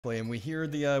And we hear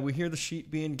the sheep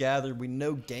being gathered. We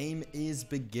know game is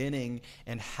beginning,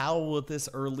 and how will this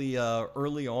early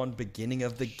on beginning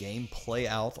of the game play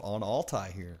out on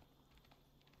Altai here?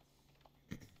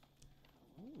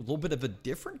 A little bit of a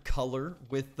different color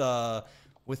with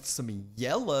some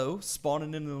yellow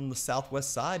spawning in on the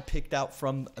southwest side, picked out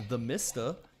from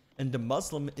TheMista, and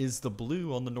DeMusliM is the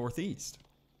blue on the northeast.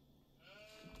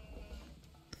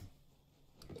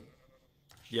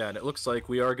 Yeah, and it looks like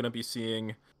we are going to be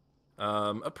seeing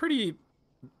a pretty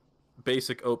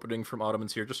basic opening from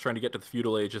Ottomans here, just trying to get to the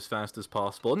feudal age as fast as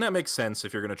possible. And that makes sense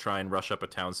if you're going to try and rush up a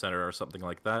town center or something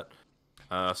like that.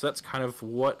 So that's kind of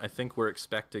what I think we're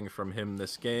expecting from him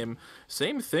this game.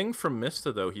 Same thing from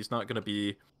Mista, though. He's not going to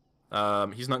be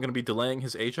delaying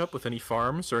his age up with any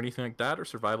farms or anything like that, or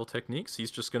survival techniques.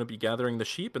 He's just going to be gathering the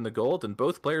sheep and the gold, and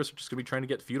both players are just going to be trying to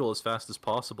get feudal as fast as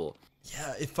possible.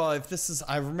 Yeah, if this is,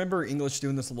 I remember English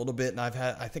doing this a little bit, and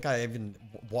I think I even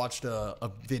watched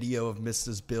a video of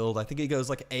Mista's build. I think he goes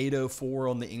like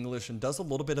AOE4 on the English and does a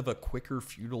little bit of a quicker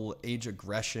feudal age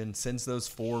aggression, sends those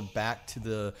 4 back to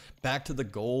the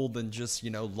gold, and just, you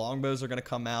know, longbows are going to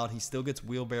come out. He still gets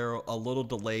wheelbarrow a little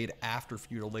delayed after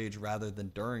feudal age rather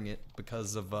than during it,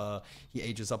 because of he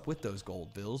ages up with those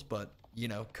gold bills. But you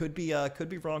know, could be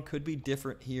wrong, could be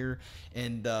different here,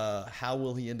 and how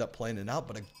will he end up playing it out?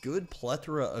 But a good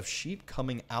plethora of sheep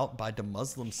coming out by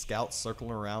DeMusliM scouts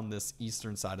circling around this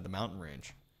eastern side of the mountain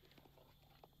range.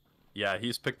 Yeah,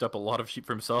 he's picked up a lot of sheep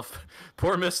for himself.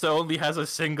 Poor Mista only has a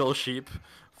single sheep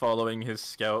following his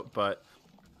scout, but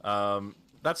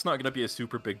that's not going to be a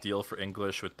super big deal for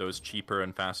English with those cheaper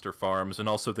and faster farms, and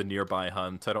also the nearby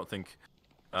hunt. I don't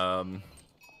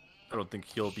think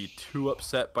he'll be too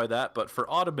upset by that, but for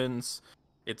Ottomans,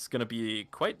 it's going to be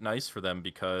quite nice for them,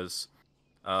 because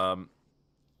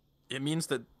it means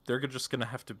that they're just going to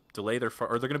have to delay their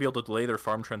they're going to be able to delay their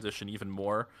farm transition even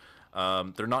more.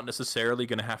 They're not necessarily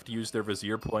going to have to use their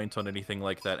vizier point on anything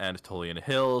like that Anatolian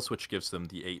Hills, which gives them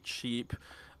the 8 sheep.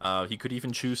 He could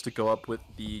even choose to go up with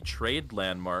the trade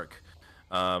landmark,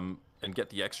 and get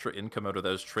the extra income out of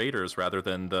those traders rather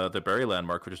than the berry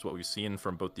landmark, which is what we've seen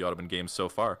from both the Ottoman games so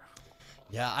far.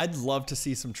 Yeah, I'd love to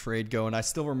see some trade going. I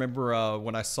still remember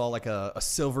when I saw like a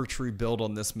silver tree build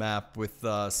on this map with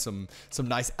some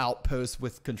nice outposts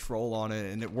with control on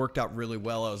it, and it worked out really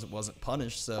well as it wasn't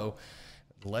punished. So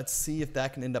let's see if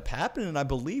that can end up happening. And I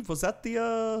believe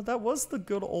that was the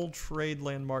good old trade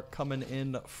landmark coming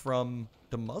in from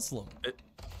DeMusliM.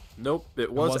 Nope,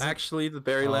 it was actually the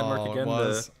berry landmark again.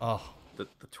 The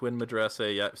twin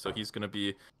madrasa. Yeah, so he's going to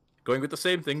be going with the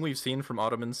same thing we've seen from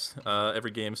Ottomans every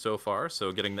game so far.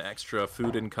 So getting the extra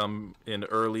food income in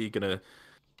early, going to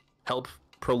help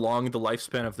prolong the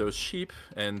lifespan of those sheep,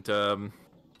 and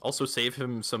also save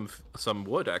him some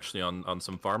wood actually on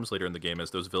some farms later in the game, as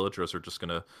those villagers are just going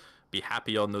to be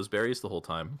happy on those berries the whole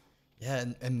time. Yeah,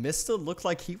 and Mista looked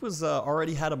like he was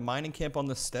already had a mining camp on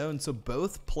the stone, so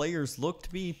both players look to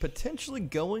be potentially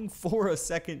going for a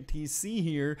second TC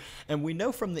here. And we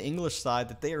know from the English side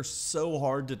that they are so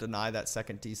hard to deny that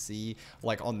second TC,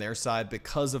 like on their side,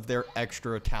 because of their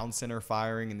extra town center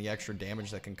firing and the extra damage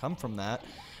that can come from that.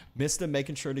 Mista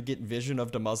making sure to get vision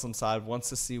of the Muslim side, wants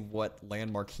to see what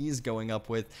landmark he's going up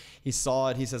with. He saw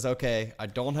it. He says, okay, I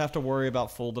don't have to worry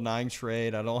about full denying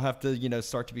trade. I don't have to, you know,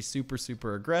 start to be super,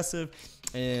 super aggressive,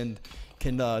 and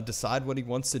can decide what he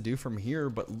wants to do from here.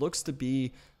 But looks to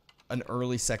be an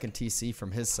early second TC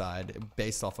from his side,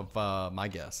 based off of my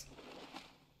guess.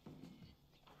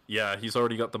 Yeah, he's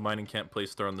already got the mining camp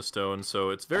placed there on the stone,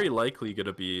 so it's very likely going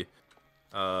to be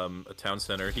a town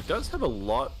center. He does have a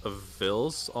lot of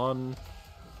vills on...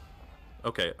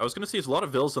 Okay, I was going to say there's a lot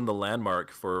of vills on the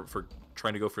landmark for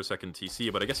trying to go for a second TC,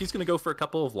 but I guess he's going to go for a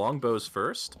couple of longbows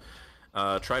first,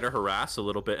 try to harass a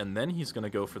little bit, and then he's going to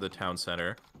go for the town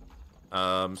center.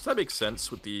 So that makes sense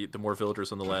with the more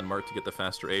villagers on the landmark to get the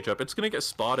faster age up. It's going to get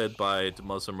spotted by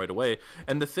DeMusliM right away.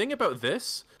 And the thing about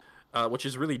this, which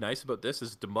is really nice about this,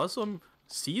 is DeMusliM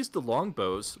sees the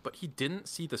longbows, but he didn't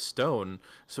see the stone,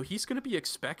 so he's going to be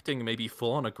expecting maybe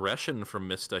full-on aggression from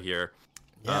Mista here.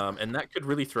 Yeah. And that could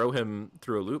really throw him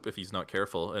through a loop if he's not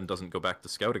careful and doesn't go back to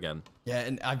scout again. Yeah,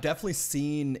 and I've definitely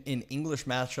seen in English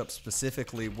matchups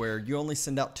specifically where you only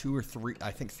send out 2 or 3.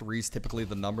 I think 3 is typically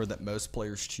the number that most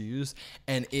players choose,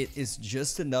 and it is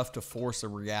just enough to force a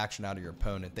reaction out of your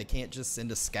opponent. They can't just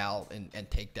send a scout and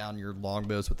take down your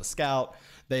longbows with a scout.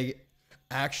 They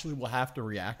actually will have to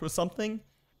react with something,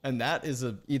 and that is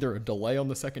either a delay on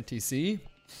the second TC,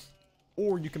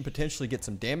 or you can potentially get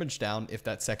some damage down if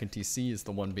that second TC is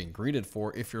the one being greeted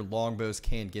for, if your longbows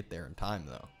can get there in time,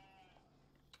 though.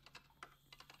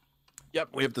 Yep,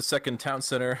 we have the second town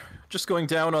center just going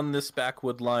down on this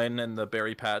backwood line and the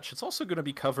berry patch. It's also going to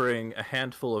be covering a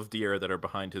handful of deer that are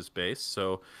behind his base,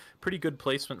 so pretty good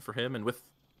placement for him. And with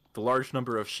the large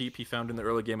number of sheep he found in the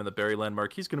early game in the berry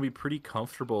landmark, he's going to be pretty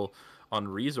comfortable on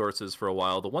resources for a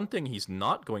while. The one thing he's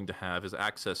not going to have is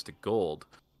access to gold.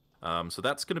 So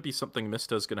that's going to be something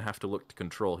Mista is going to have to look to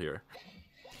control here.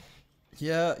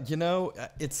 Yeah, you know,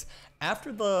 it's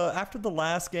after the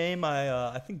last game.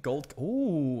 I think gold.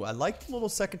 Ooh, I like the little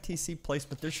second TC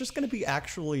placement. There's just going to be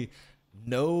actually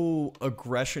no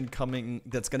aggression coming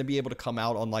that's going to be able to come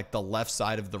out on like the left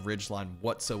side of the ridgeline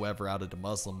whatsoever out of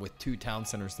DeMusliM with two town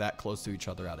centers that close to each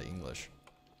other out of English.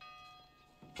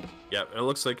 Yeah, it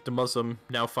looks like DeMusliM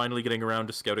now finally getting around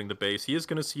to scouting the base. He is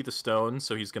going to see the stone,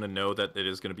 so he's going to know that it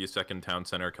is going to be a second town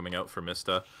center coming out for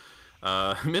Mista.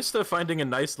 Mista finding a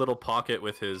nice little pocket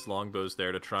with his longbows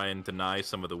there to try and deny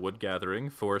some of the wood gathering,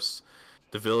 force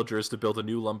the villagers to build a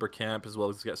new lumber camp as well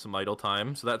as get some idle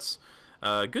time. So that's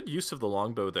good use of the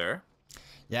longbow there.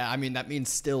 Yeah, I mean, that means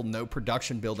still no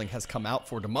production building has come out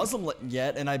for DeMusliM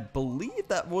yet, and I believe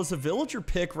that was a villager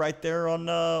pick right there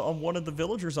on one of the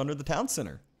villagers under the town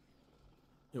center.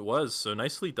 It was, so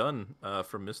nicely done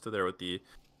from Mista there with the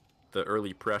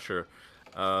early pressure.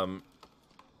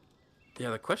 Yeah,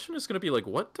 the question is going to be, like,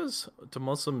 what does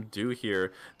DeMusliM do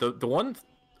here? The one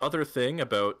other thing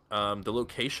about the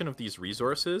location of these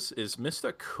resources is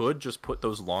Mista could just put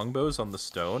those longbows on the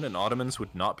stone, and Ottomans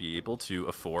would not be able to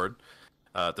afford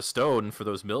the stone for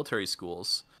those military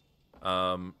schools.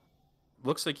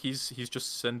 Looks like he's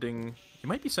just sending... He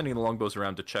might be sending the longbows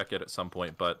around to check it at some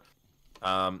point, but...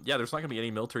 yeah, there's not going to be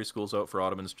any military schools out for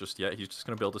Ottomans just yet. He's just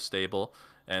going to build a stable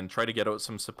and try to get out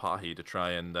some Sipahi to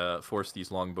try and force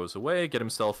these longbows away, get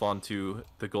himself onto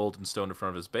the gold and stone in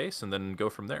front of his base, and then go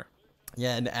from there.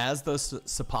 Yeah, and as those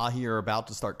Sipahi are about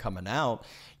to start coming out,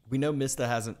 we know Mista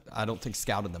hasn't, I don't think,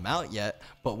 scouted them out yet,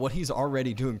 but what he's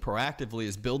already doing proactively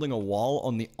is building a wall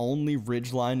on the only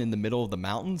ridgeline in the middle of the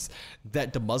mountains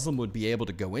that DeMusliM would be able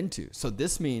to go into. So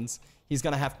this means he's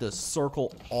going to have to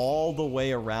circle all the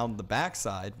way around the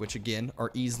backside, which again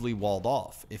are easily walled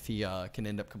off if he can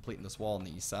end up completing this wall on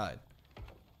the east side,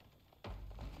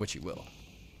 which he will.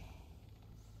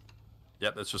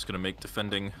 Yep, that's just going to make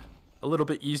defending a little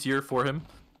bit easier for him.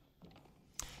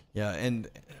 Yeah, and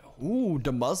ooh,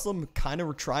 DeMusliM kind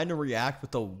of trying to react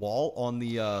with the wall on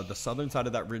the southern side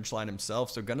of that ridgeline himself.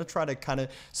 So gonna try to kind of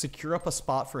secure up a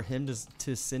spot for him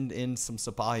to send in some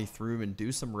Sipahi through and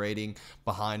do some raiding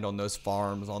behind on those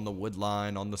farms, on the wood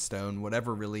line, on the stone,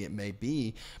 whatever really it may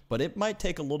be. But it might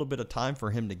take a little bit of time for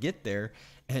him to get there.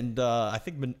 And I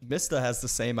think Mista has the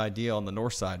same idea on the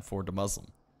north side for DeMusliM.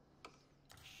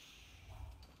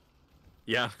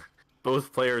 Yeah,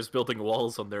 both players building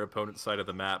walls on their opponent's side of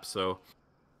the map, so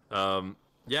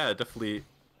yeah, definitely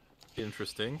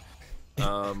interesting.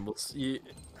 We'll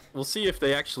see if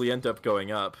they actually end up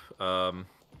going up,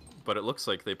 but it looks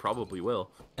like they probably will.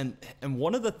 And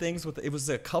one of the things with it was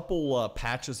a couple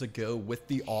patches ago with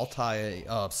the Altai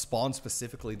spawn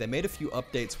specifically, they made a few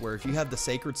updates where if you have the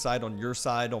sacred side on your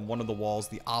side on one of the walls,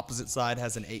 the opposite side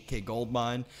has an 8k gold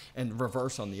mine and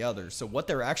reverse on the other. So what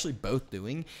they're actually both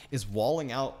doing is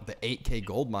walling out the 8k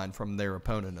gold mine from their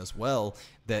opponent as well,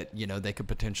 that, you know, they could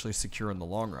potentially secure in the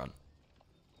long run.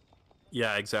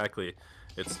 Yeah, exactly.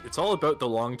 It's all about the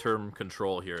long-term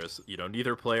control here. As you know,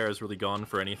 neither player has really gone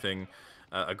for anything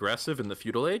aggressive in the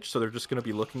feudal age, so they're just going to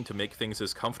be looking to make things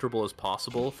as comfortable as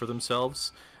possible for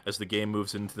themselves as the game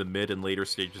moves into the mid and later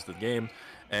stages of the game,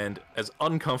 and as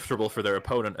uncomfortable for their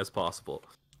opponent as possible.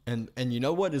 And you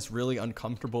know what is really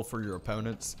uncomfortable for your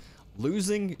opponents?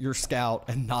 Losing your scout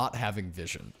and not having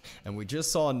vision. And we just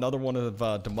saw another one of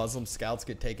DeMusliM scouts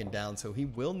get taken down, so he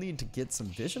will need to get some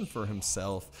vision for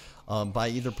himself by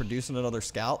either producing another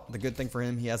scout. The good thing for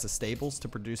him, he has a stables to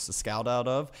produce the scout out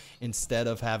of instead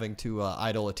of having to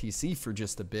idle a TC for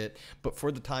just a bit. But for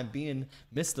the time being,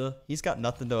 Mista, he's got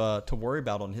nothing to worry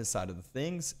about on his side of the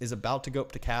things, is about to go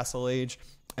up to Castle Age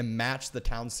and match the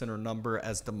town center number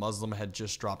as DeMusliM had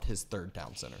just dropped his third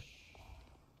town center.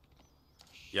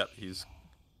 Yep, he's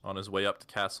on his way up to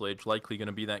Castle Age, likely going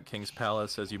to be that King's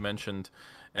Palace, as you mentioned.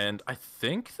 And I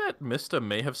think that Mista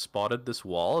may have spotted this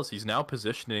wall, as he's now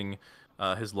positioning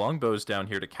his longbows down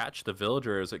here to catch the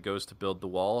villager as it goes to build the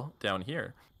wall down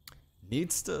here.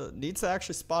 Needs to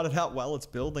actually spot it out while it's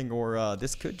building, or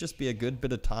this could just be a good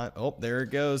bit of time. Oh, there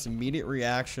it goes. Immediate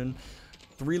reaction.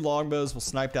 3 longbows will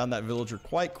snipe down that villager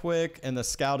quite quick, and the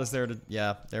scout is there to,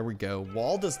 yeah, there we go.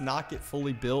 Wall does not get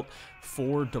fully built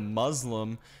for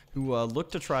DeMusliM, who look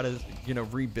to try to, you know,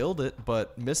 rebuild it,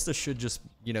 but Mista should just,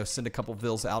 you know, send a couple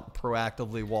vills out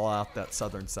proactively wall out that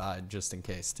southern side just in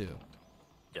case too.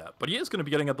 Yeah, but he is going to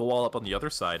be getting at the wall up on the other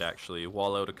side, actually.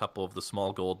 Wall out a couple of the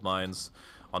small gold mines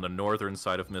on the northern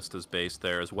side of Mista's base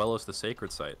there, as well as the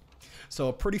sacred site. So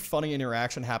a pretty funny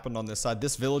interaction happened on this side.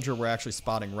 This villager we're actually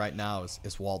spotting right now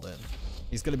is walled in.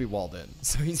 He's going to be walled in.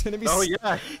 So he's going to be... Oh,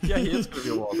 yeah. Yeah, he is going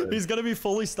to be walled in. He's going to be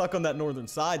fully stuck on that northern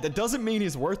side. That doesn't mean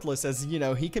he's worthless, as, you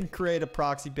know, he can create a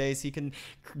proxy base. He can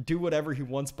do whatever he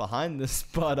wants behind this,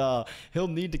 but he'll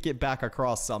need to get back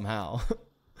across somehow.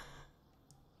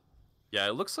 Yeah,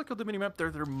 it looks like on the minimap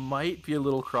there might be a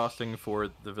little crossing for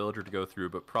the villager to go through,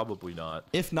 but probably not.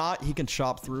 If not, he can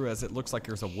chop through, as it looks like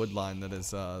there's a wood line that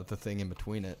is the thing in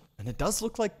between it. And it does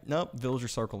look like, nope, villager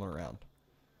circling around.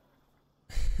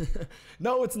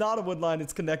 No, it's not a wood line.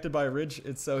 It's connected by a ridge.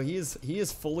 So he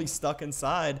is fully stuck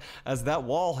inside, as that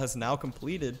wall has now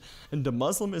completed. And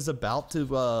DeMusliM is about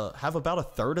to have about a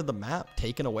third of the map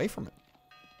taken away from it.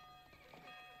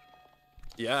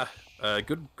 Yeah,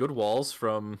 good walls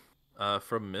from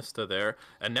Mista there,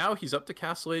 and now he's up to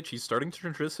Castle Age. He's starting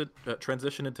to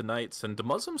transition into Knights, and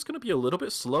DeMuslim's going to be a little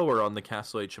bit slower on the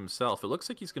Castle Age himself. It looks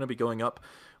like he's going to be going up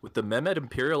with the Mehmed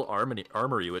Imperial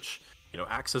Armory, which, you know,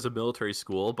 acts as a military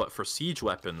school, but for siege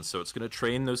weapons. So it's going to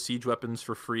train those siege weapons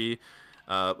for free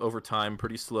over time,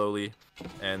 pretty slowly,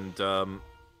 and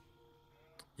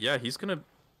yeah, he's going to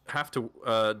have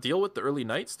to deal with the early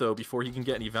Knights though before he can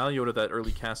get any value out of that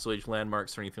early Castle Age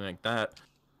landmarks or anything like that.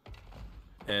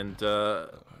 And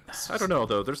I don't know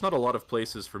though. There's not a lot of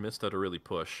places for Mista to really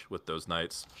push with those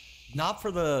Knights. Not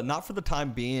for the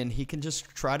time being. He can just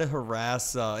try to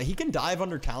harass. He can dive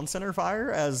under town center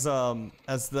fire as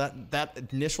that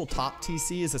initial top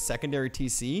TC is a secondary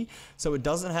TC, so it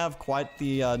doesn't have quite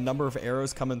the number of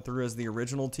arrows coming through as the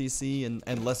original TC,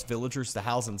 and less villagers to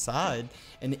house inside.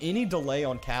 And any delay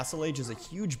on Castle Age is a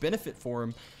huge benefit for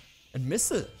him. And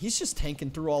Mista, he's just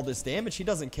tanking through all this damage. He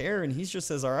doesn't care, and he just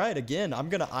says, all right, again, I'm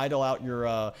going to idle out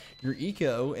your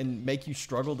eco and make you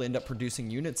struggle to end up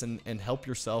producing units and help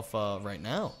yourself right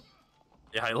now.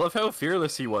 Yeah, I love how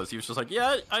fearless he was. He was just like,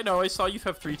 yeah, I know, I saw you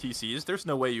have 3 TCs. There's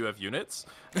no way you have units.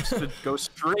 Just to go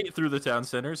straight through the town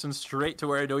centers and straight to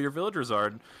where I know your villagers are.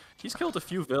 And he's killed a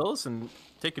few vills and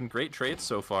taken great trades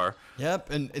so far. Yep,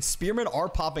 and spearmen are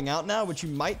popping out now, which you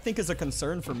might think is a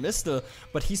concern for Mista,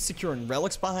 but he's securing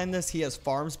relics behind this. He has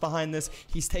farms behind this.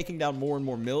 He's taking down more and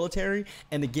more military.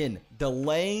 And again,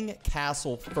 delaying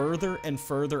castle further and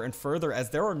further and further, as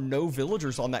there are no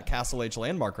villagers on that Castle Age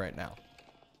landmark right now.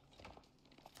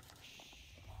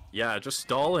 Yeah, just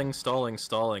stalling,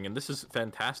 and this is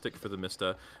fantastic for the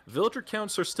Mista. Villager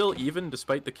counts are still even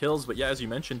despite the kills, but yeah, as you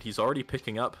mentioned, he's already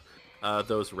picking up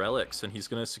those relics, and he's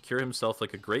going to secure himself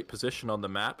like a great position on the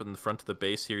map in the front of the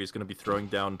base here. He's going to be throwing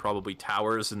down probably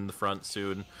towers in the front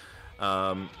soon,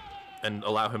 and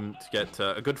allow him to get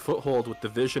a good foothold with the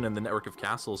vision and the network of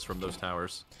castles from those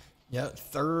towers. Yeah,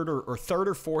 third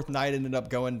or fourth night ended up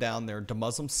going down there.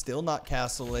 DeMusliM still not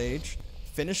Castle Age.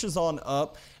 Finishes on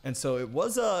up, and so it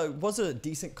was a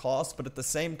decent cost, but at the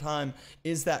same time,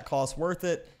 is that cost worth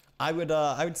it? I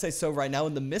would say so right now.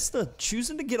 And the Mista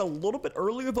choosing to get a little bit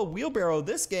earlier of a wheelbarrow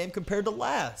this game compared to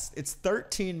last. It's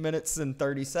 13 minutes and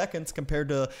 30 seconds compared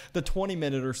to the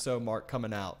 20-minute or so mark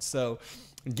coming out. So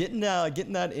getting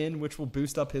that in, which will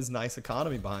boost up his nice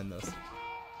economy behind this.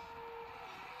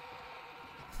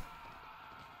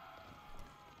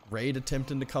 Raid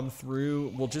attempting to come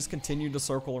through. We'll just continue to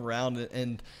circle around,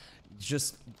 and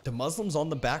just DeMuslim's on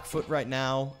the back foot right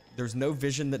now. There's no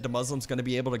vision that DeMuslim's going to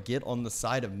be able to get on the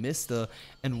side of Mista.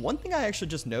 And one thing I actually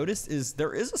just noticed is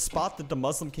there is a spot that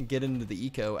DeMusliM can get into the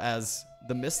eco, as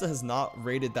the Mista has not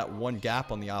raided that one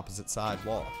gap on the opposite side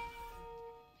wall.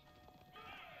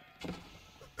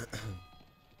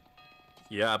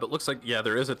 Yeah, but looks like, yeah,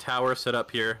 there is a tower set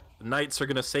up here. The Knights are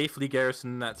going to safely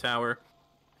garrison that tower,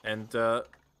 and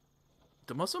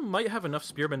DeMusliM might have enough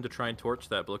spearmen to try and torch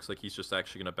that, but looks like he's just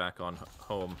actually going to back on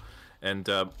home. And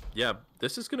yeah,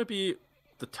 this is going to be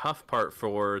the tough part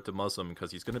for DeMusliM,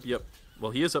 because he's going to be up,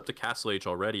 well, he is up to Castle Age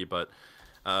already, but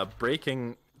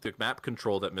breaking the map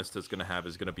control that Mista is going to have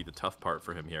is going to be the tough part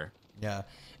for him here. Yeah,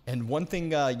 and one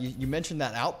thing, you mentioned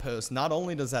that outpost. Not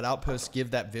only does that outpost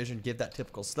give that vision, give that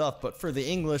typical stuff, but for the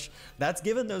English, that's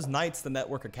given those Knights the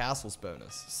network of castles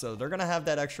bonus. So they're going to have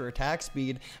that extra attack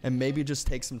speed and maybe just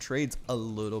take some trades a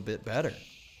little bit better.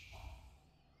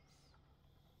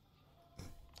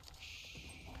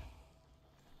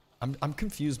 I'm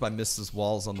confused by Mista's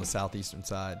walls on the southeastern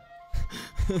side.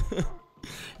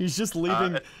 He's just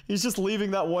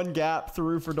leaving that one gap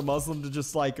through for DeMusliM to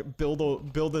just like build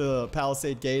a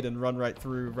palisade gate and run right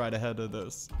through right ahead of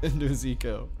this into his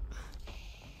eco.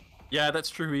 Yeah, that's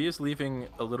true. He is leaving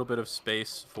a little bit of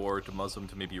space for DeMusliM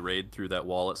to maybe raid through that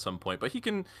wall at some point, but he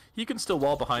can still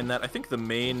wall behind that. I think the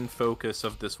main focus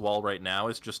of this wall right now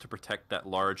is just to protect that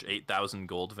large 8,000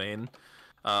 gold vein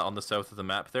on the south of the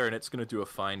map there, and it's going to do a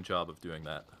fine job of doing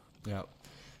that. Yeah.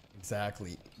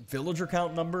 Exactly. Villager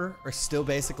count number are still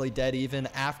basically dead even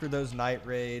after those night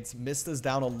raids. Mista's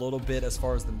down a little bit as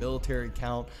far as the military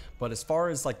count, but as far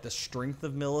as like the strength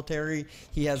of military,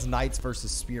 he has knights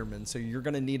versus spearmen. So you're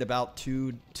going to need about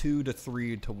 2 to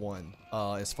 3 to 1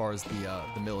 as far as the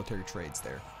military trades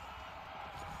there.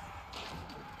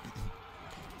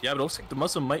 Yeah, but it looks like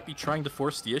DeMusliM might be trying to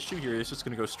force the issue here. He's just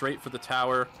going to go straight for the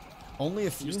tower. Only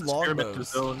a few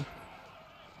longbows.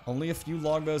 Only a few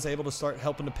longbows able to start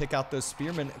helping to pick out those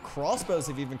spearmen. Crossbows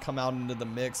have even come out into the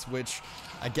mix, which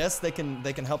I guess they can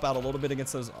help out a little bit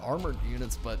against those armored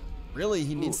units, but really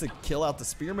he needs to kill out the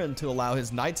spearmen to allow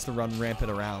his knights to run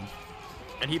rampant around.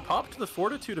 And he popped the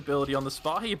fortitude ability on the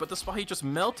Spahi, but the Spahi just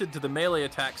melted to the melee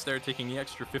attacks there, taking the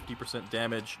extra 50%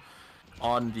 damage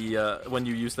on the when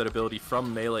you use that ability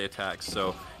from melee attacks.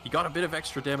 So he got a bit of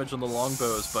extra damage on the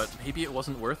longbows, but maybe it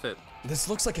wasn't worth it. This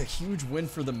looks like a huge win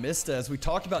for the DeMusliM. As we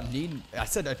talked about, I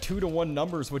said a 2 to 1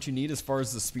 number is what you need as far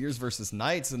as the spears versus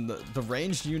knights, and the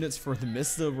ranged units for the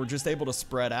DeMusliM were just able to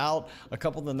spread out. A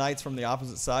couple of the knights from the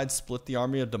opposite side split the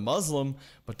army of DeMusliM,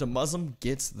 but DeMusliM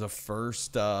gets the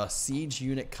first siege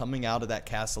unit coming out of that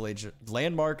Castle Age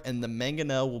landmark, and the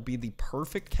Mangonel will be the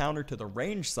perfect counter to the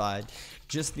range side.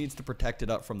 Just needs to protect it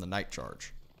up from the night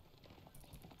charge.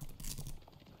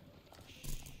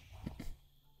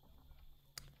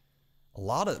 A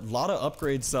lot of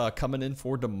upgrades coming in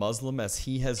for DeMusliM, as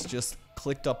he has just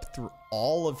clicked up through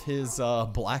all of his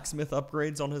blacksmith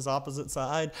upgrades on his opposite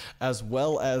side, as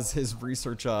well as his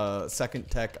research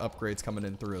second tech upgrades coming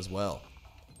in through as well.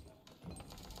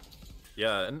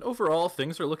 Yeah, and overall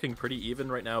things are looking pretty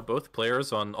even right now. Both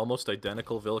players on almost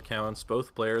identical vill counts.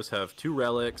 Both players have 2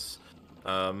 relics,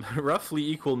 roughly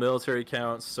equal military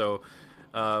counts. So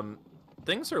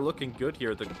things are looking good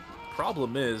here. The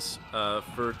problem is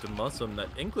for DeMusliM that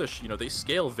English, they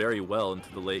scale very well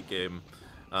into the late game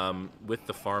with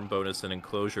the farm bonus and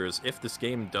enclosures if this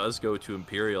game does go to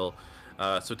Imperial.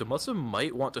 So DeMusliM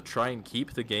might want to try and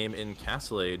keep the game in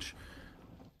Castle Age,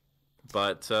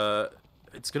 but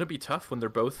it's going to be tough when they're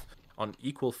both on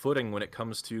equal footing when it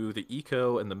comes to the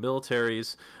eco and the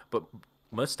militaries, but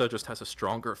Mista just has a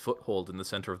stronger foothold in the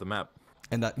center of the map.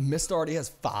 And Mista already has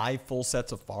 5 full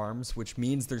sets of farms, which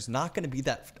means there's not going to be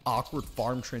that awkward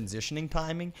farm transitioning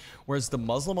timing. Whereas the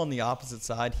DeMusliM on the opposite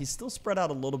side, he's still spread out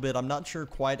a little bit. I'm not sure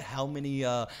quite how many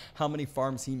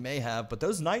farms he may have, but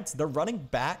those knights, they're running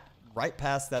back right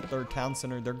past that third town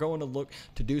center. They're going to look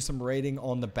to do some raiding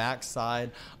on the back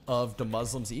side of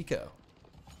DeMusliM's eco.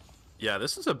 Yeah,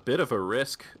 this is a bit of a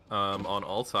risk on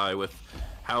Altai with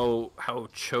how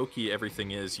choky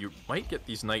everything is. You might get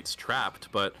these knights trapped,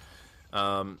 but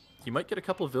he might get a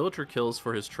couple of villager kills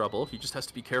for his trouble. He just has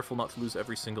to be careful not to lose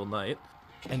every single knight.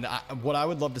 And what I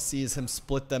would love to see is him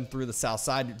split them through the south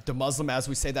side. DeMusliM, as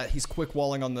we say that, he's quick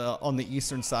walling on the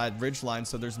eastern side ridge line,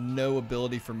 so there's no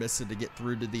ability for Mista to get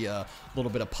through to the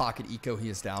little bit of pocket eco he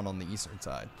is down on the eastern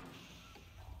side.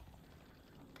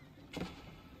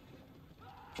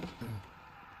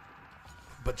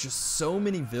 But just so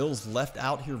many vills left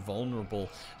out here vulnerable.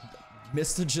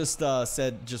 Mista just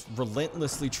said just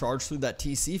relentlessly charge through that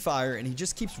TC fire, and he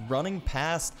just keeps running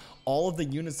past all of the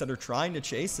units that are trying to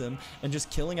chase him and just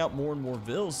killing out more and more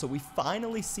vills. So we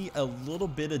finally see a little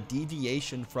bit of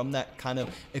deviation from that kind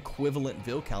of equivalent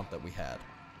vill count that we had.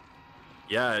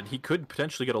 Yeah, and he could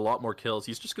potentially get a lot more kills.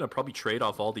 He's just going to probably trade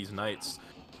off all these knights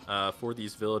for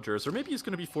these villagers, or maybe he's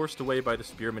going to be forced away by the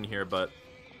spearmen here, but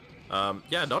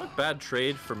yeah, not a bad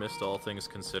trade for Mista, all things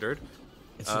considered.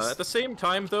 At the same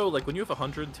time, though, like when you have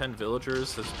 110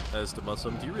 villagers as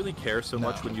DeMusliM, do you really care so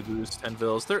much when you lose 10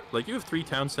 vills? They're like, you have 3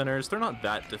 town centers. They're not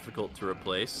that difficult to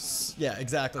replace. Yeah,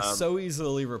 exactly. So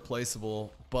easily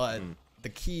replaceable, but the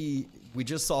key, we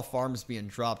just saw farms being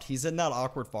dropped. He's in that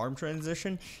awkward farm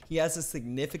transition. He has a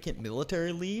significant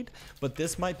military lead, but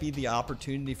this might be the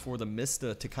opportunity for the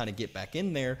Mista to kind of get back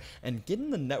in there and get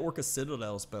in the Network of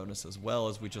Citadels bonus as well,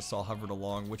 as we just saw hovered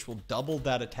along, which will double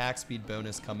that attack speed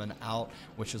bonus coming out,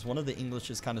 which is one of the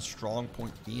English's kind of strong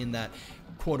point, being that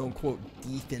quote-unquote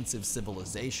defensive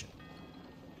civilization.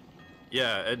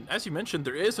 Yeah, and as you mentioned,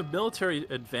 there is a military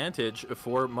advantage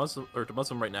for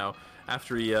DeMusliM right now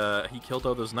after he killed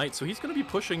all those knights. So he's going to be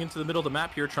pushing into the middle of the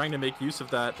map here, trying to make use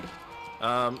of that.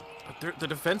 The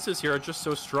defenses here are just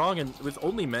so strong, and with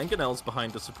only Mangonels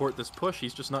behind to support this push,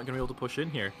 he's just not going to be able to push in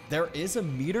here. There is a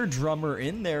meter drummer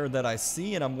in there that I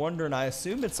see, and I'm wondering, I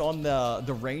assume it's on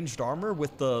the ranged armor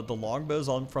with the longbows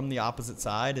on from the opposite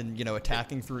side and, you know,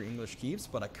 attacking through English keeps,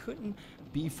 but I couldn't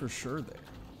be for sure there.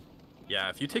 Yeah,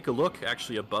 if you take a look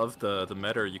actually above the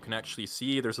meter, you can actually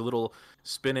see there's a little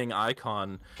spinning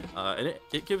icon, and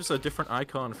it gives a different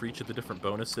icon for each of the different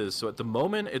bonuses. So at the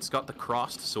moment, it's got the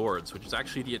crossed swords, which is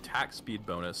actually the attack speed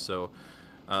bonus. So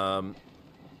no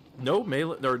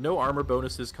armor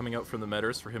bonuses coming out from the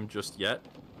meters for him just yet.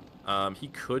 He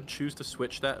could choose to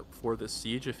switch that for this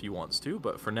siege if he wants to,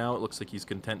 but for now it looks like he's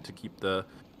content to keep the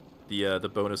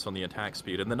bonus on the attack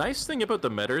speed. And the nice thing about the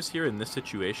meters here in this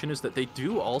situation is that they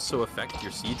do also affect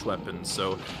your siege weapons,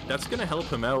 so that's going to help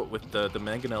him out with the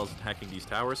mangonels attacking these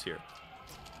towers here.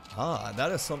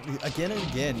 That is something, again and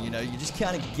again, you know, you just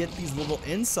kind of get these little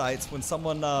insights when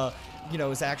someone, you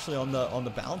know, is actually on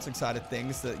the balancing side of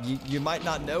things that you might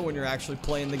not know when you're actually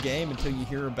playing the game until you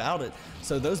hear about it.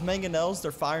 So those mangonels,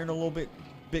 they're firing a little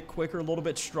bit quicker, a little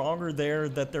bit stronger there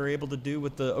that they're able to do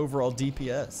with the overall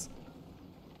DPS.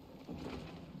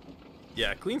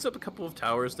 Yeah, cleans up a couple of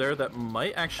towers there that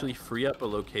might actually free up a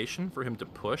location for him to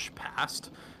push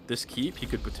past this keep. He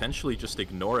could potentially just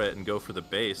ignore it and go for the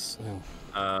base,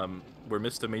 where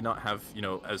Mista may not have, you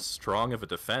know, as strong of a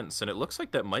defense, and it looks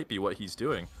like that might be what he's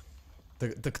doing.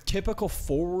 The typical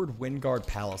forward Windguard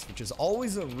Palace, which is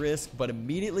always a risk, but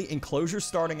immediately enclosure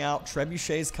starting out,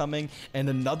 trebuchets coming, and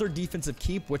another defensive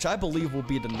keep, which I believe will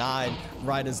be denied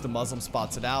right as DeMusliM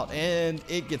spots it out, and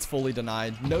it gets fully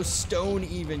denied. No stone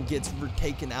even gets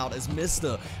taken out as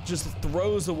Mista just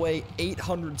throws away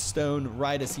 800 stone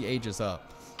right as he ages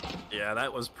up. Yeah,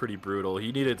 that was pretty brutal.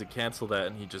 He needed to cancel that,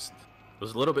 and he just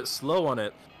was a little bit slow on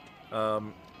it.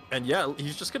 And yeah,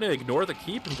 he's just going to ignore the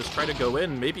keep and just try to go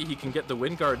in. Maybe he can get the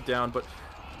Windguard down, but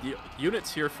the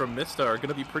units here from Mista are going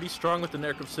to be pretty strong with the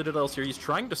Narrative Citadels here. He's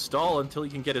trying to stall until he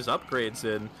can get his upgrades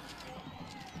in.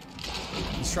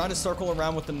 He's trying to circle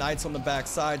around with the Knights on the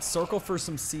backside, circle for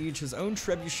some siege. His own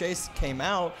trebuchets came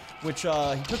out, which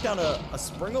he took down a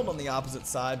Springald on the opposite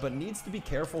side, but needs to be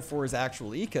careful for his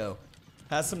actual eco.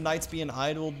 Has some Knights being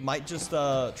idled, might just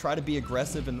try to be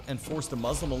aggressive and force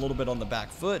DeMusliM a little bit on the back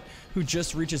foot, who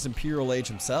just reaches Imperial Age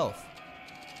himself.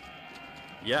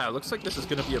 Yeah, it looks like this is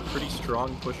going to be a pretty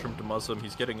strong push from DeMusliM.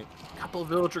 He's getting a couple of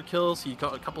villager kills. He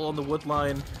got a couple on the wood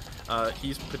line.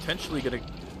 He's potentially going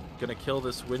to kill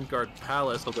this Windguard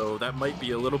Palace, although that might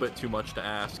be a little bit too much to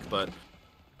ask, but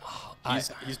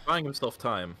he's buying himself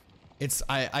time.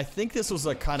 I think this was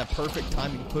a kind of perfect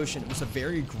timing push, and it was a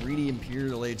very greedy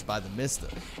Imperial Age by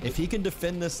DeMusliM. If he can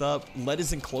defend this up, let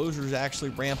his enclosures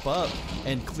actually ramp up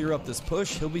and clear up this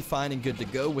push, he'll be fine and good to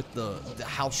go with the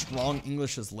how strong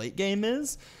English's late game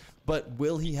is, but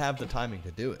will he have the timing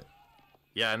to do it?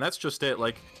 Yeah, and that's just it.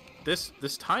 Like, this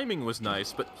timing was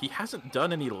nice, but he hasn't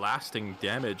done any lasting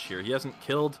damage here. He hasn't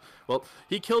killed, well,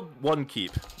 he killed one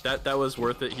keep. That was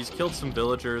worth it. He's killed some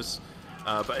villagers.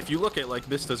 But if you look at like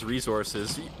Mista's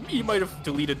resources, he might have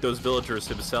deleted those villagers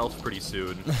himself pretty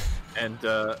soon. And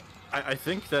I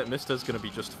think that Mista's going to be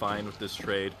just fine with this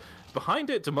trade. Behind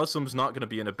it, DeMusliM's not going to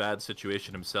be in a bad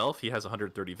situation himself. He has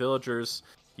 130 villagers.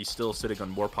 He's still sitting on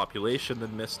more population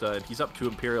than Mista, and he's up to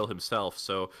Imperial himself.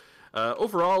 So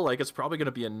overall, like, it's probably going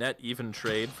to be a net even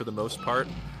trade for the most part.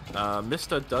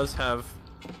 Mista does have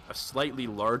a slightly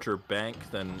larger bank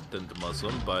than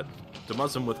DeMusliM, but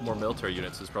DeMusliM with more military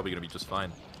units is probably going to be just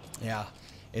fine. Yeah,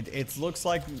 it looks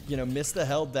like, you know, Mista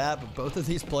held that, but both of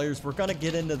these players, we're going to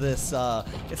get into this.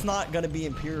 It's not going to be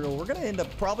Imperial. We're going to end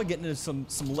up probably getting into some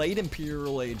late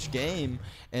Imperial Age game,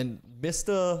 and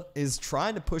Mista is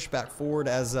trying to push back forward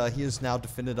as he has now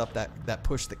defended up that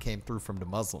push that came through from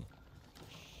DeMusliM.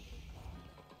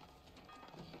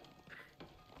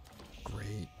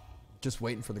 Great. Just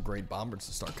waiting for the great bombards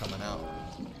to start coming out.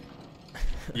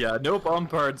 Yeah, no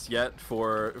bombards yet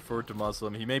for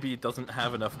DeMusliM. He maybe doesn't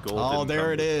have enough gold. Oh,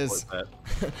 there it is.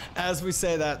 As we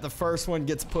say that, the first one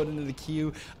gets put into the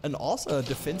queue, and also a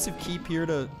defensive keep here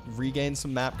to regain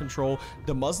some map control.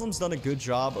 DeMusliM's done a good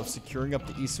job of securing up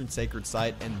the Eastern Sacred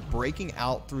Site and breaking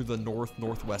out through the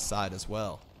northwest side as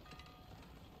well.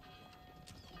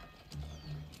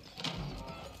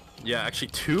 Yeah, actually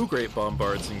 2 great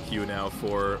bombards in queue now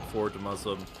for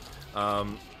DeMusliM.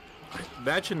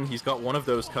 Imagine he's got one of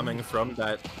those coming from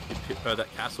that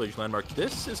Castle Age landmark.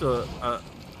 This is a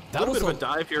little bit of a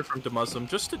dive here from DeMusliM,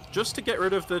 just to get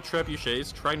rid of the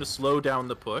trebuchets, trying to slow down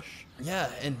the push. Yeah,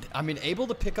 and I mean, able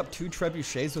to pick up 2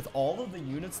 trebuchets with all of the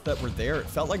units that were there. It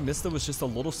felt like Mista was just a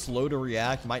little slow to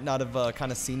react, might not have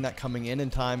kind of seen that coming in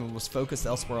time, and was focused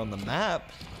elsewhere on the map.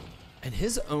 And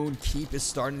his own keep is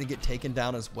starting to get taken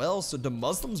down as well, so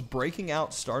DeMusliM's breaking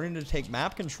out, starting to take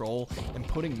map control, and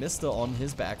putting Mista on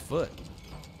his back foot.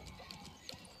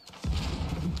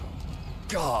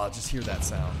 God, just hear that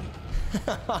sound.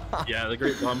 Yeah, the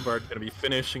Great Bombard going to be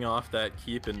finishing off that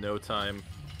keep in no time.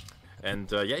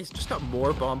 And yeah, he's just got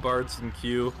more Bombards in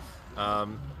queue.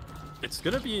 It's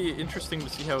going to be interesting to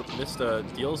see how Mista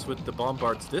deals with the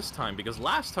Bombards this time, because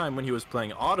last time when he was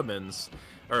playing Ottomans,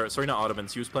 or sorry, not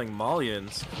Ottomans, he was playing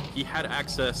Malians, he had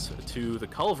access to the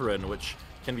Culverin, which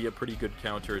can be a pretty good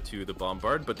counter to the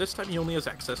Bombard, but this time he only has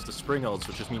access to Springolds,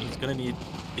 which just means he's gonna need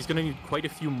quite a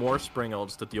few more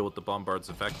Springolds to deal with the Bombards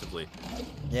effectively.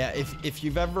 Yeah, if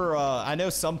you've ever, I know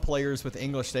some players with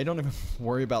English, they don't even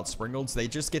worry about Springolds. They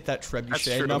just get that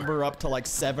Trebuchet number up to like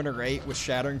 7 or 8 with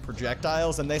shattering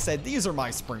projectiles, and they say, these are my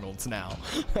Springolds now.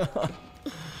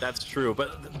 That's true,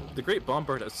 but the Great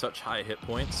Bombard has such high hit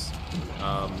points.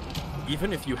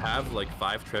 Even if you have like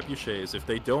 5 Trebuchets, if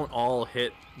they don't all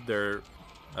hit their,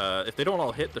 if they don't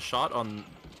all hit the shot on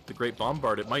the Great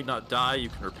Bombard, it might not die. You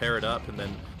can repair it up, and then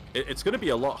it's going to be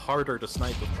a lot harder to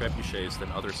snipe with Trebuchets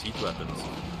than other siege weapons.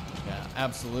 Yeah,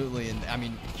 absolutely. And I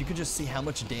mean, you can just see how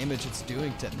much damage it's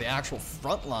doing to the actual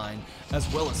front line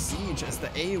as well as siege, as the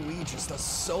AoE just does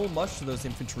so much to those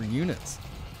infantry units.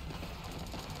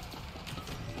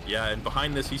 Yeah, and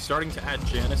behind this, he's starting to add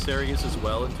Janissaries as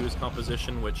well into his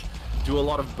composition, which do a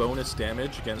lot of bonus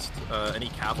damage against any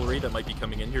cavalry that might be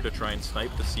coming in here to try and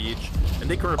snipe the siege. And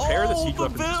they can repair the siege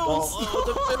weapons as well.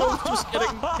 Oh, the Bills just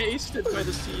getting pasted by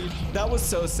the siege. That was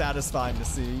so satisfying to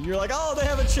see. You're like, oh, they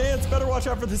have a chance. Better watch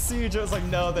out for the siege. I was like,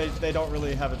 no, they don't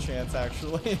really have a chance,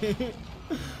 actually.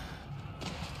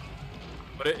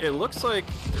 But it looks like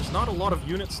there's not a lot of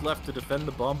units left to defend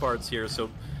the Bombards here, so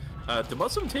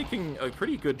DeMusliM taking a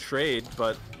pretty good trade,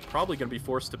 but probably going to be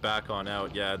forced to back on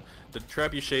out. Yeah, the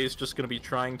Trebuchet is just going to be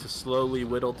trying to slowly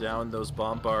whittle down those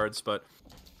Bombards, but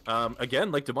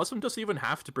again, like, DeMusliM doesn't even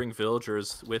have to bring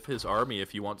villagers with his army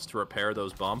if he wants to repair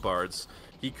those Bombards.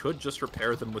 He could just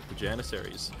repair them with the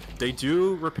Janissaries. They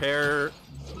do repair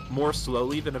more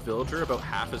slowly than a villager, about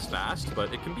half as fast,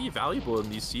 but it can be valuable in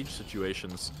these siege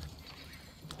situations.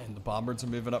 And the Bombards are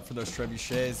moving up for those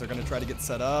Trebuchets. They're going to try to get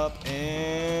set up,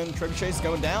 and Trebuchet's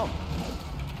going down.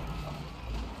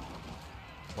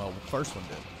 Well, the first one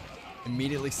did.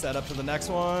 Immediately set up to the next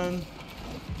one.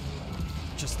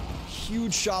 Just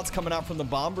huge shots coming out from the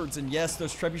Bombards, and yes,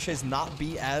 those Trebuchets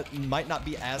might not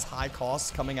be as high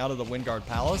costs coming out of the Windguard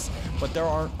Palace, but there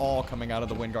aren't all coming out of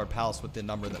the Windguard Palace with the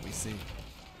number that we see.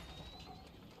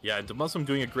 Yeah, DeMusliM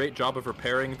doing a great job of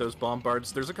repairing those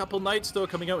Bombards. There's a couple Knights, though,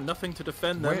 coming out, nothing to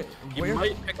defend them. He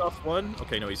might pick off one.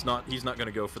 Okay, no, he's not going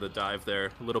to go for the dive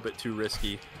there. A little bit too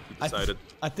risky, he decided.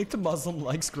 I think DeMusliM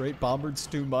likes Great Bombards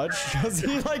too much, because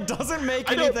he, like, doesn't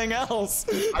make anything else.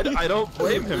 I don't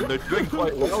blame him. They're doing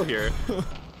quite well here.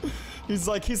 He's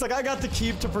like, I got the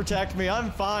keep to protect me. I'm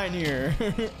fine here.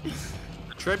 The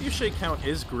Trebuchet count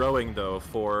is growing, though,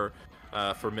 for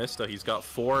Mista. He's got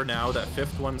 4 now. That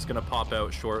 5th one's going to pop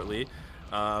out shortly.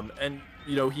 And,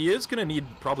 you know, he is going to need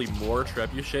probably more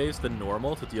Trebuchets than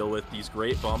normal to deal with these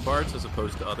Great Bombards as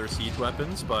opposed to other siege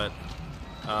weapons, but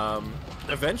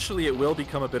eventually it will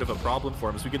become a bit of a problem for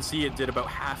him. As we can see, it did about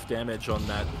half damage on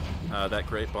that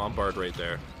Great Bombard right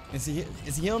there. Is he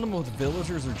healing them with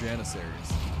villagers or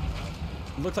Janissaries?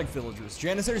 It looked like villagers.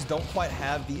 Janissaries don't quite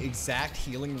have the exact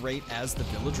healing rate as the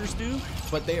villagers do,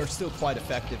 but they are still quite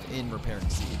effective in repairing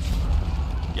siege.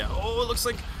 Yeah, oh, it looks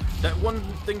like that one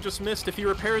thing just missed. If he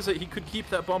repairs it, he could keep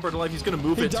that Bombard alive. He's going to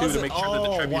move it, too, to make sure that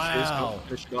the Trebuchets don't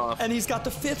finish it off. And he's got the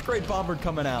 5th Great Bombard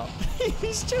coming out.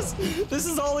 He's just, this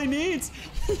is all he needs.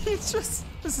 He's just,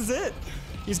 this is it.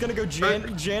 He's going to go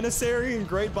Janissary and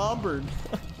Great Bombard.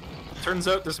 Turns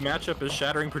out this matchup is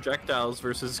shattering projectiles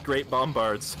versus Great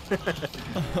Bombards.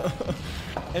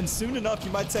 And soon enough,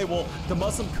 you might say, well,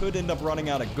 DeMusliM could end up running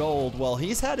out of gold. Well,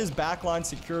 he's had his backline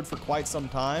secured for quite some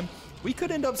time. We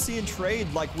could end up seeing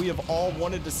trade like we have all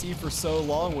wanted to see for so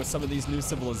long with some of these new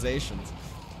civilizations.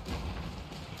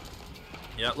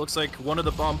 Yeah, it looks like one of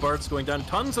the Bombards going down.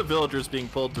 Tons of villagers being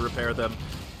pulled to repair them.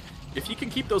 If you can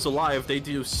keep those alive, they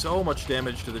do so much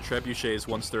damage to the Trebuchets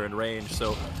once they're in range.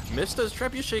 So Mista's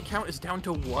Trebuchet count is down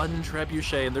to 1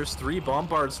 Trebuchet, and there's 3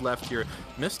 Bombards left here.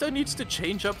 Mista needs to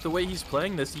change up the way he's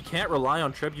playing this. He can't rely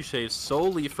on Trebuchets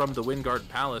solely from the Windguard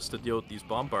Palace to deal with these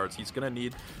Bombards. He's going to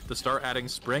need to start adding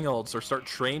Springolds or start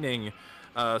training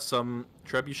some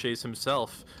Trebuchets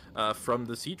himself from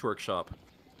the Siege Workshop.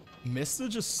 Mista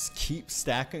just keeps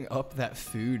stacking up that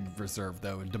food reserve,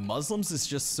 though, and DeMusliM's is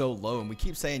just so low, and we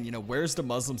keep saying, you know, where's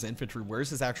DeMusliM's infantry?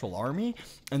 Where's his actual army?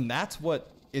 And that's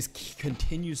what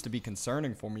continues to be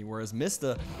concerning for me. Whereas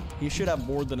Mista, he should have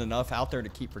more than enough out there to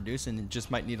keep producing, and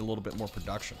just might need a little bit more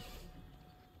production.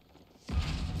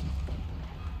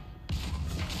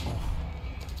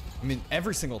 I mean,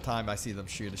 every single time I see them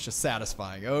shoot, it's just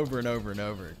satisfying over and over and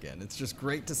over again. It's just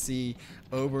great to see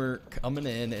Ober coming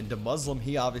in, and DeMusliM,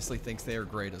 he obviously thinks they are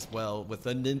great as well, with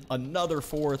another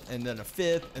fourth, and then a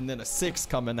fifth, and then a sixth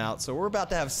coming out. So we're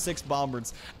about to have 6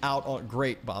 bombards out on,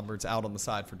 great bombards out on the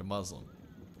side for DeMusliM.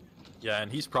 Yeah,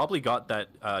 and he's probably got that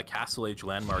Castle Age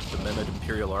landmark, the Mehmed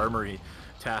Imperial Armory,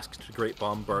 tasked to great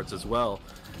bombards as well.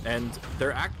 And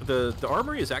the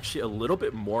armory is actually a little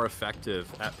bit more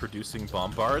effective at producing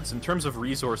bombards in terms of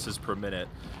resources per minute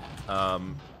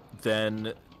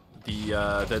than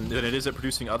it is at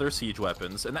producing other siege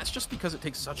weapons. And that's just because it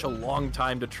takes such a long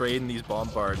time to train these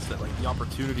bombards that like the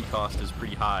opportunity cost is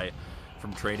pretty high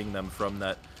from training them from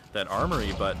that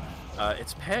armory. But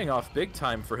it's paying off big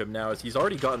time for him now, as he's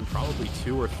already gotten probably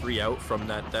 2 or 3 out from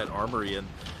that armory. And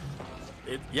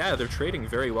yeah, they're trading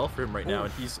very well for him right now,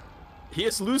 and he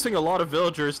is losing a lot of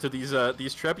villagers to these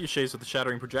trebuchets with the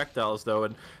shattering projectiles, though,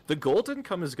 and the gold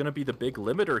income is going to be the big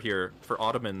limiter here for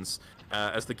Ottomans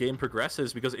as the game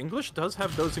progresses, because English does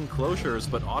have those enclosures,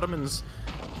 but Ottomans,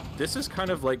 this is kind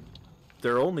of like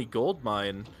their only gold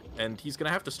mine, and he's going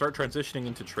to have to start transitioning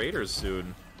into traders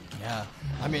soon. Yeah,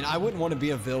 I mean, I wouldn't want to be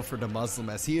a Vil for DeMusliM,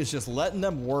 as he is just letting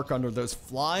them work under those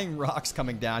flying rocks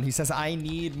coming down. He says, I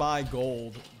need my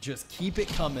gold. Just keep it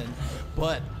coming.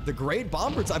 But the great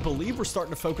bombards, I believe, were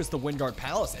starting to focus the Windguard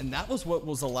Palace, and that was what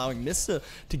was allowing Mista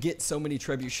to get so many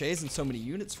trebuchets and so many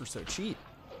units for so cheap.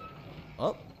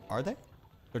 Oh, are they?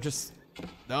 They're just...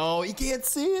 No, he can't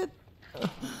see it.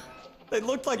 They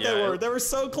looked like they were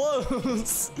so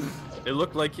close. It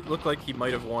looked like he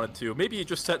might have wanted to. Maybe he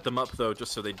just set them up though,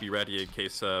 just so they'd be ready in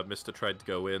case Mista tried to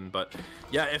go in. But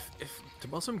yeah, if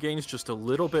DeMusliM gains just a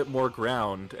little bit more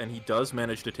ground and he does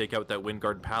manage to take out that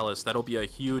Windguard Palace, that'll be a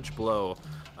huge blow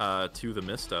to the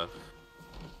Mista.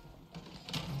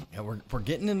 Yeah, we're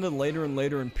getting into later and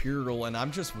later Imperial, and I'm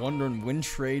just wondering when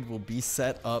trade will be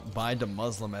set up by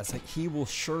DeMusliM, as he will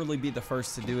surely be the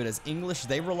first to do it, as English,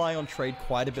 they rely on trade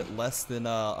quite a bit less than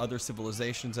other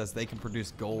civilizations, as they can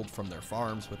produce gold from their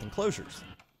farms with enclosures.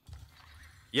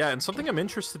 Yeah, and something I'm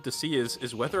interested to see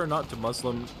is whether or not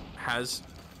DeMusliM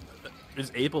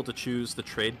is able to choose the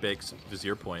trade-based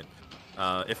Vizier point.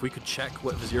 If we could check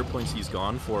what Vizier points he's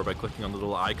gone for by clicking on the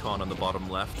little icon on the bottom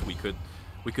left, we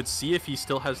could see if he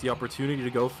still has the opportunity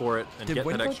to go for it and get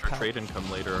that extra trade income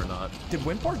later or not. Did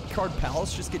Windguard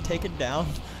Palace just get taken down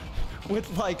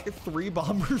with like 3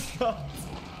 bomber shots?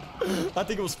 I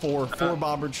think it was 4. 4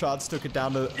 bomber shots took it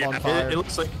down to on fire. It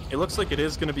looks like it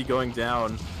is going to be going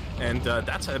down, and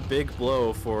that's a big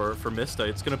blow for Mista.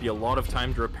 It's going to be a lot of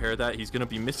time to repair that. He's going to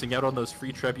be missing out on those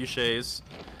free trebuchets,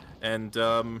 and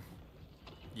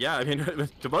yeah, I mean,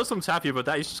 DeMusliM's happy about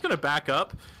that. He's just going to back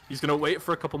up. He's going to wait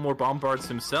for a couple more bombards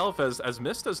himself, as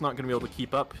Mista's not going to be able to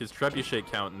keep up his trebuchet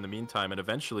count in the meantime, and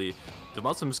eventually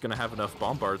DeMusliM's going to have enough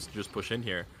bombards to just push in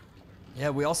here. Yeah,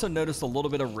 we also noticed a little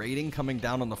bit of raiding coming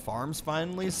down on the farms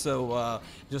finally, so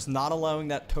just not allowing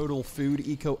that total food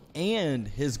eco and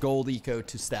his gold eco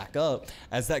to stack up,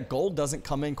 as that gold doesn't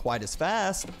come in quite as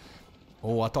fast.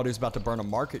 Oh, I thought he was about to burn a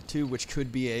market too, which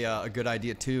could be a good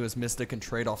idea too, as Mista can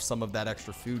trade off some of that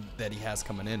extra food that he has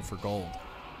coming in for gold.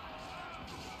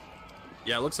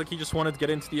 Yeah, it looks like he just wanted to get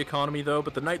into the economy though,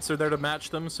 but the knights are there to match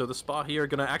them, so the Spa here are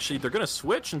they're gonna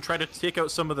switch and try to take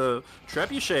out some of the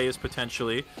trebuchets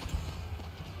potentially.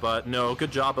 But no,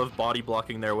 good job of body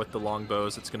blocking there with the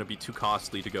longbows. It's gonna be too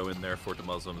costly to go in there for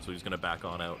DeMusliM, so he's gonna back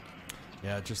on out.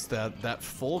 Yeah, just that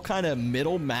full kind of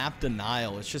middle map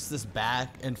denial. It's just this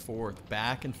back and forth,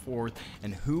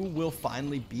 and who will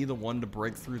finally be the one to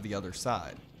break through the other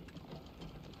side?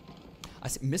 I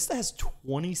see Mista has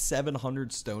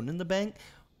 2,700 stone in the bank.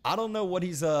 I don't know what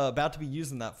he's about to be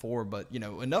using that for, but, you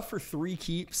know, enough for 3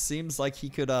 keeps. Seems like he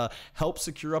could help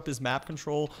secure up his map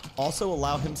control. Also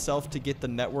allow himself to get the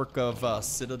network of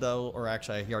Citadel, or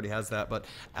actually he already has that, but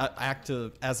act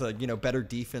as a, you know, better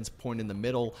defense point in the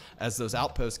middle as those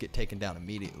outposts get taken down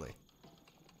immediately.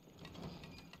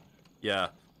 Yeah.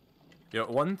 You know,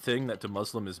 one thing that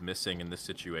DeMusliM is missing in this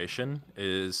situation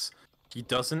is he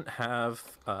doesn't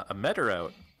have a meter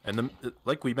out. And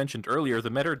like we mentioned earlier,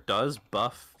 the meter does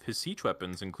buff his siege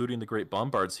weapons, including the great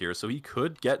bombards here, so he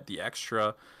could get the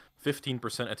extra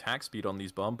 15% attack speed on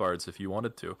these bombards if he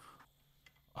wanted to.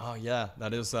 Oh yeah,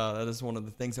 that is one of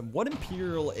the things. And what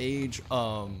Imperial Age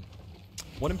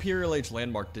What Imperial Age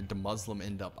landmark did DeMusliM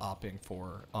end up opting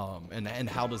for? And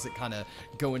how does it kind of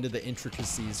go into the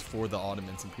intricacies for the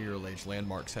Ottomans Imperial Age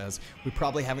landmarks, as we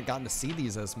probably haven't gotten to see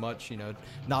these as much, you know,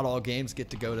 not all games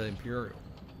get to go to Imperial.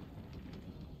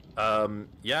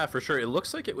 Yeah, for sure. It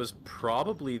looks like it was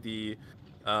probably the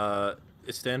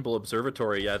Istanbul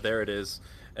Observatory. Yeah, there it is.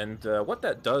 And what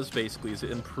that does basically is it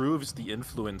improves the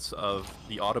influence of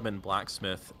the Ottoman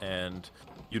blacksmith and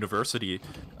university,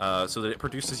 so that it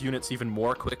produces units even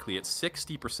more quickly. It's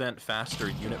 60% faster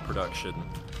unit production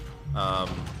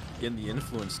in the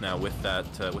influence now with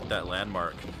that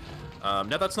landmark.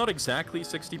 Now that's not exactly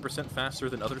 60% faster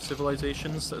than other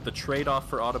civilizations. The trade-off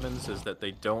for Ottomans is that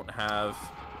they don't have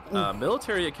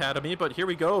military academy, but here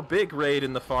we go, big raid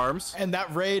in the farms. And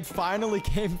that raid finally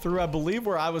came through, I believe,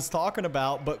 where I was talking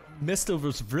about, but Mista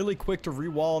was really quick to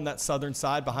re-wall on that southern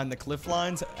side behind the cliff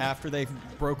lines after they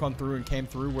broke on through and came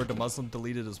through where DeMusliM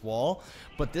deleted his wall.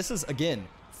 But this is, again,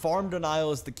 farm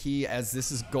denial is the key, as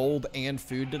this is gold and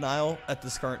food denial at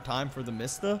this current time for the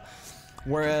Mista.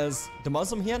 Whereas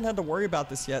DeMusliM, he hadn't had to worry about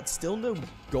this yet. Still no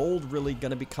gold really going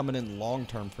to be coming in long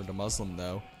term for DeMusliM,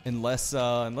 though, unless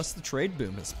the trade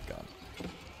boom has begun.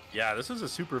 Yeah, this is a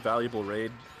super valuable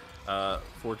raid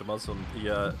for DeMusliM.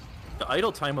 The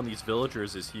idle time on these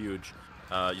villagers is huge.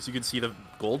 As you can see, the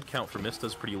gold count for Mista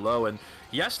is pretty low, and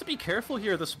he has to be careful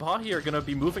here. The Spahi are going to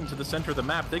be moving to the center of the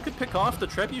map. They could pick off the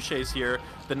trebuchets here.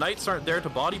 The knights aren't there to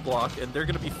body block, and they're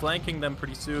going to be flanking them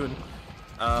pretty soon.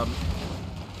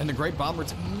 And the Great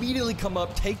Bombards immediately come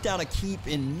up, take down a keep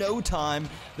in no time.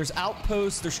 There's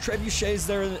outposts, there's trebuchets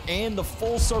there, and the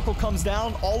full circle comes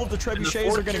down. All of the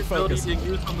trebuchets are getting focused. Being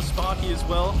used on the Spahi as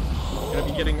well. Going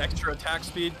to be getting extra attack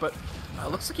speed, but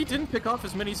looks like he didn't pick off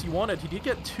as many as he wanted. He did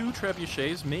get 2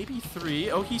 trebuchets, maybe 3.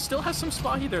 Oh, he still has some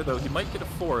Spahi there, though. He might get a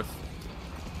 4th.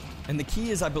 And the key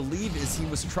is, I believe, is he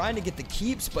was trying to get the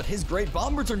keeps, but his Great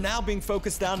Bombards are now being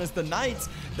focused down as the Knights.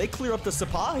 They clear up the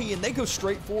Sipahi, and they go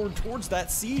straight forward towards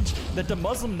that siege that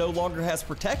DeMusliM no longer has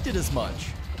protected as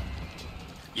much.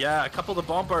 Yeah, a couple of the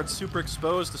Bombards super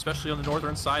exposed, especially on the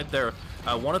northern side there.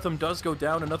 One of them does go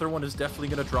down, another one is definitely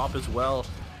going to drop as well.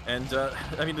 And,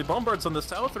 I mean, the Bombards on the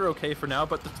south are okay for now,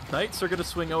 but the Knights are going to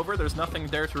swing over. There's nothing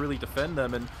there to really defend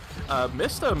them, and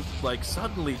Mista, like,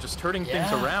 suddenly just turning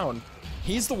things around.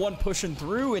 He's the one pushing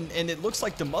through, and it looks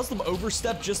like DeMusliM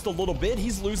overstepped just a little bit.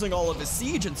 He's losing all of his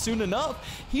siege, and soon enough,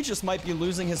 he just might be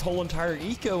losing his whole entire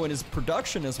eco and his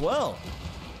production as well.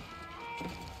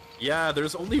 Yeah,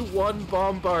 there's only 1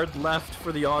 Bombard left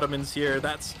for the Ottomans here.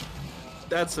 That's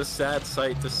a sad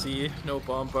sight to see. No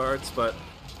Bombards, but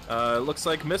looks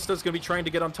like Mista's going to be trying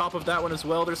to get on top of that one as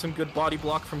well. There's some good body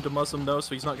block from DeMusliM, though,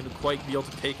 so he's not going to quite be able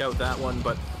to take out that one.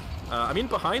 But, I mean,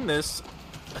 behind this,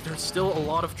 there's still a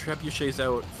lot of trebuchets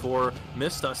out for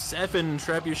Mista. 7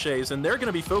 trebuchets, and they're going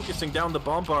to be focusing down the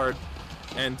Bombard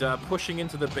and pushing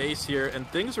into the base here, and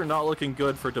things are not looking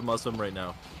good for DeMusliM right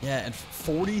now. Yeah, and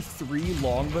 43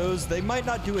 longbows. They might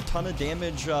not do a ton of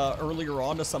damage earlier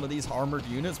on to some of these armored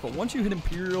units, but once you hit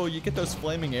Imperial, you get those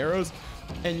flaming arrows,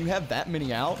 and you have that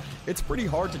many out, it's pretty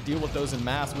hard to deal with those in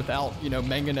mass without, you know,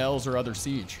 mangonels or other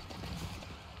siege.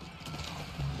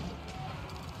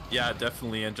 Yeah,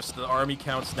 definitely, and just the army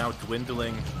count's now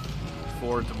dwindling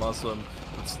for DeMusliM.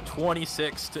 It's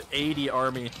 26 to 80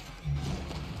 army.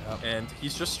 And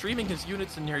he's just streaming his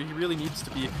units in here. He really needs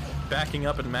to be backing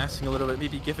up and massing a little bit,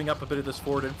 maybe giving up a bit of this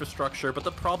forward infrastructure. But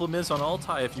the problem is on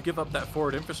Altai, if you give up that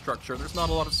forward infrastructure, there's not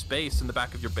a lot of space in the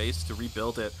back of your base to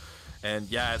rebuild it. And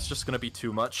yeah, it's just going to be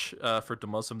too much for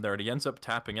DeMusliM there. And he ends up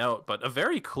tapping out. But a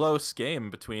very close game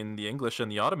between the English and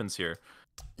the Ottomans here.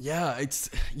 Yeah, it's,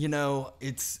 you know,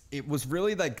 it was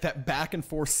really like that back and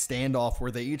forth standoff where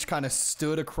they each kind of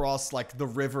stood across like the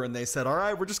river and they said, all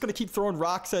right, we're just going to keep throwing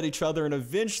rocks at each other, and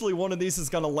eventually one of these is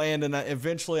going to land, and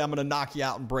eventually I'm going to knock you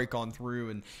out and break on through.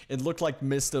 And it looked like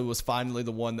Mista was finally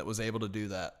the one that was able to do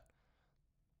that.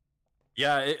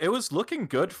 Yeah, it was looking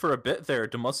good for a bit there.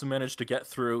 DeMusliM managed to get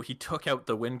through. He took out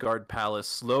the Windguard Palace,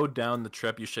 slowed down the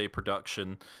trebuchet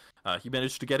production. He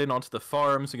managed to get in onto the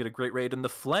farms and get a great raid, and the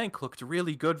flank looked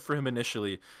really good for him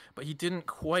initially, but he didn't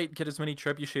quite get as many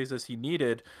trebuchets as he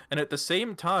needed, and at the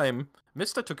same time,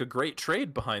 Mista took a great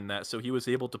trade behind that, so he was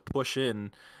able to push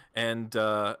in and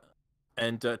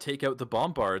take out the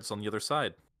Bombards on the other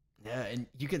side. Yeah, and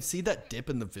you can see that dip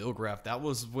in the Vil graph. That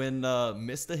was when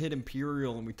Mista hit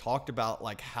Imperial, and we talked about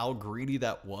like how greedy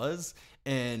that was,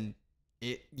 and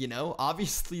it, you know,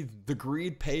 obviously the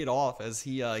greed paid off as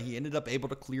he ended up able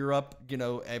to clear up, you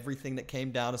know, everything that came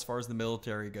down as far as the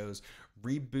military goes,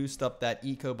 reboost up that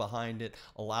eco behind it,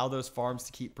 allow those farms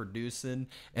to keep producing,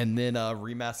 and then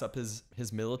remass up his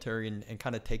military and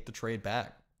kind of take the trade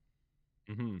back.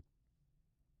 Mm-hmm.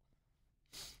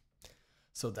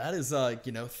 So that is,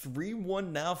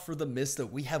 3-1 now for the Mista.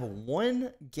 We have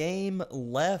one game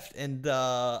left, and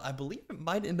I believe it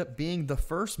might end up being the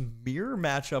first mirror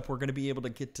matchup we're going to be able to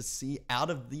get to see out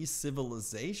of these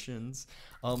civilizations,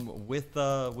 with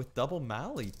double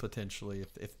Mali potentially,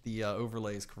 if the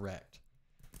overlay is correct.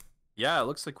 Yeah, it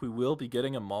looks like we will be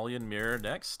getting a Malian mirror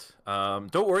next.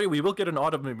 Don't worry, we will get an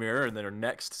Ottoman mirror in their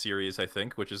next series, I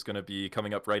think, which is going to be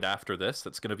coming up right after this.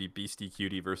 That's going to be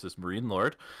BeastyQT versus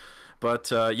MarineLorD.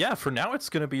 But yeah, for now it's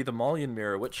going to be the Malian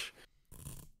mirror, which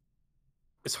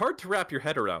is hard to wrap your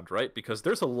head around, right? Because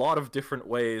there's a lot of different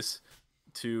ways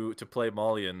to play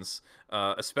Malians,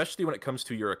 especially when it comes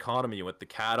to your economy with the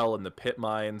cattle and the pit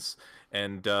mines,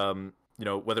 and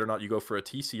whether or not you go for a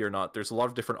TC or not. There's a lot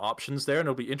of different options there, and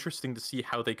it'll be interesting to see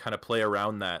how they kind of play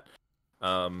around that.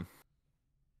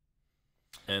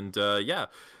 Yeah,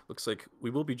 looks like we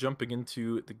will be jumping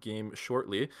into the game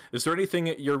shortly. Is there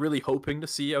anything you're really hoping to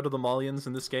see out of the Malians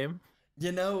in this game?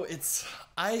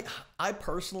 I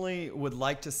personally would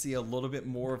like to see a little bit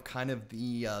more of kind of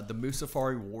the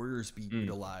Musafari warriors be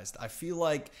utilized. I feel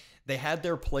like they had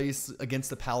their place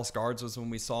against the Palace Guards was when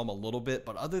we saw them a little bit,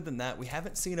 but other than that, we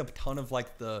haven't seen a ton of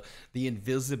like the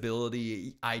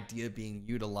invisibility idea being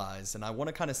utilized, and I want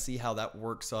to kind of see how that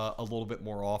works a little bit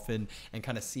more often, and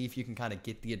kind of see if you can kind of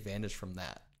get the advantage from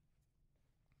that.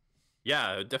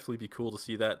 Yeah, it would definitely be cool to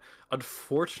see that.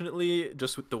 Unfortunately,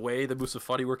 just with the way the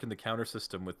Musafati work in the counter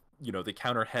system, with they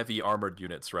counter heavy armored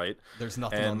units, right? There's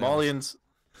nothing and on Malians.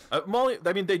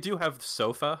 I mean, they do have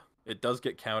Sofa. It does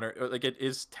get counter, like it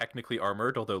is technically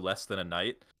armored, although less than a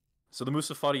knight. So the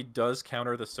Musafati does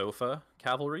counter the Sofa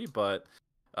cavalry, but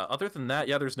other than that,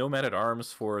 yeah, there's no man at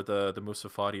arms for the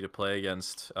Musafati to play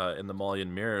against in the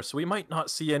Malian mirror. So we might not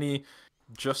see any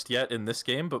just yet in this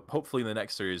game, but hopefully in the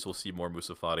next series we'll see more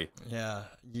Musafati. Yeah,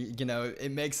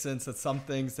 it makes sense that some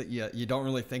things that you don't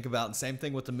really think about, and same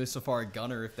thing with the Musafari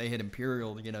gunner. If they hit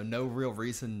Imperial, no real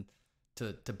reason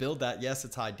to build that. Yes,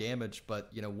 it's high damage,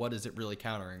 but what is it really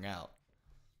countering out?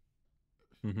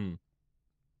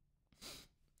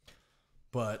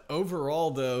 But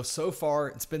overall, though, so far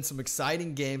it's been some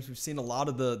exciting games. We've seen a lot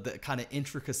of the kind of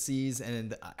intricacies,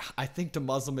 and I think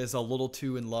DeMusliM is a little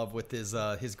too in love with his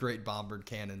great bombard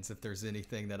cannons, if there's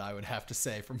anything that I would have to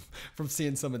say from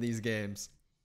seeing some of these games.